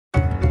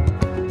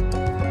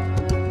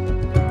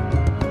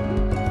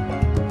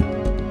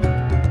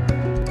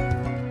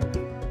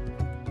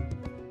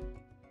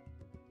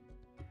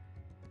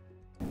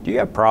Do you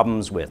have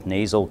problems with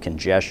nasal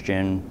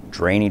congestion,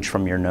 drainage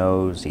from your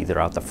nose, either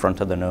out the front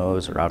of the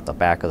nose or out the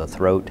back of the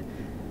throat?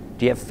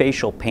 Do you have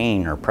facial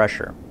pain or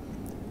pressure?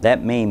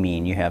 That may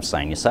mean you have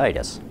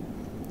sinusitis.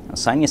 Now,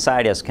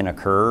 sinusitis can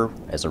occur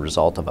as a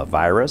result of a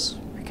virus.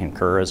 It can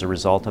occur as a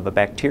result of a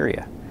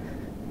bacteria.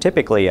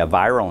 Typically, a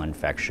viral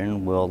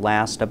infection will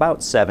last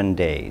about 7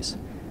 days,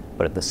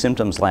 but if the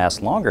symptoms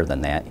last longer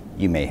than that,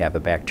 you may have a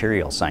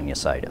bacterial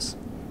sinusitis.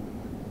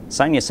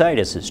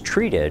 Sinusitis is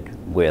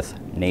treated with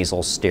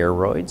nasal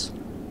steroids,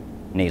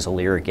 nasal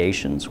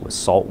irrigations with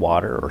salt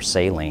water or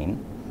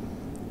saline,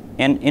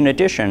 and in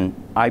addition,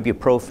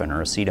 ibuprofen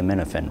or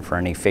acetaminophen for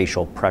any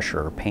facial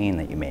pressure or pain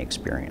that you may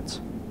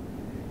experience.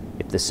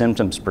 If the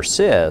symptoms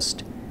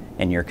persist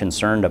and you're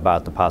concerned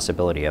about the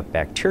possibility of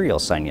bacterial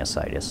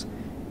sinusitis,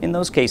 in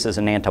those cases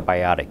an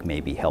antibiotic may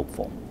be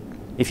helpful.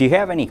 If you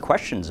have any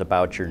questions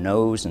about your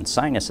nose and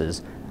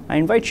sinuses, I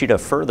invite you to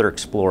further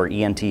explore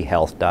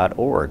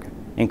enthealth.org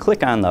and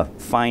click on the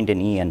Find an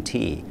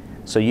ENT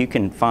so you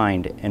can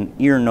find an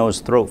ear,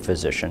 nose, throat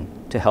physician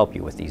to help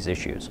you with these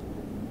issues.